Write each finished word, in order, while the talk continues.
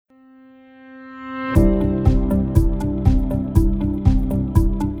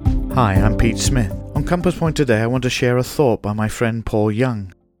Hi, I'm Pete Smith. On Compass Point today I want to share a thought by my friend Paul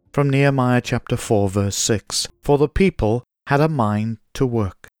Young from Nehemiah chapter 4 verse 6. For the people had a mind to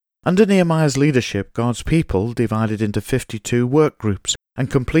work. Under Nehemiah's leadership, God's people divided into 52 work groups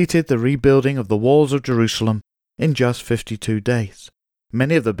and completed the rebuilding of the walls of Jerusalem in just 52 days.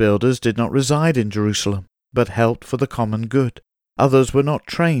 Many of the builders did not reside in Jerusalem, but helped for the common good. Others were not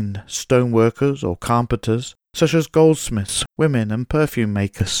trained stoneworkers or carpenters, such as goldsmiths, women, and perfume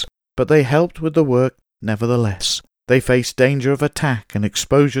makers, but they helped with the work nevertheless. They faced danger of attack and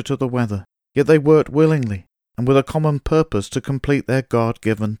exposure to the weather, yet they worked willingly and with a common purpose to complete their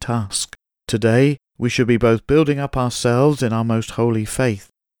God-given task. Today, we should be both building up ourselves in our most holy faith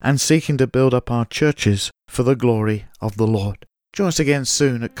and seeking to build up our churches for the glory of the Lord. Join us again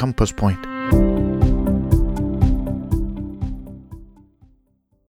soon at Compass Point.